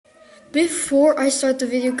Before I start the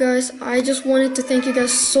video, guys, I just wanted to thank you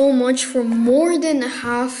guys so much for more than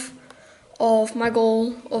half of my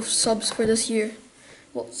goal of subs for this year.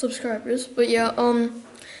 Well, subscribers. But yeah, I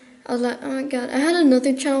was like, oh my god, I had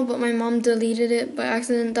another channel, but my mom deleted it by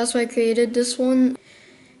accident. That's why I created this one.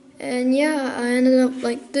 And yeah, I ended up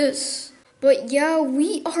like this. But yeah,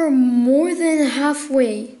 we are more than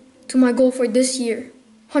halfway to my goal for this year.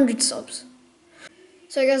 100 subs.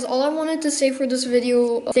 So guys, all I wanted to say for this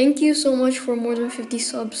video, thank you so much for more than 50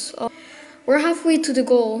 subs. We're halfway to the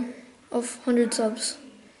goal of 100 subs.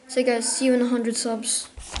 So guys, see you in 100 subs.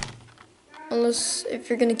 Unless if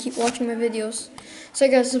you're gonna keep watching my videos.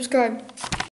 So guys, subscribe.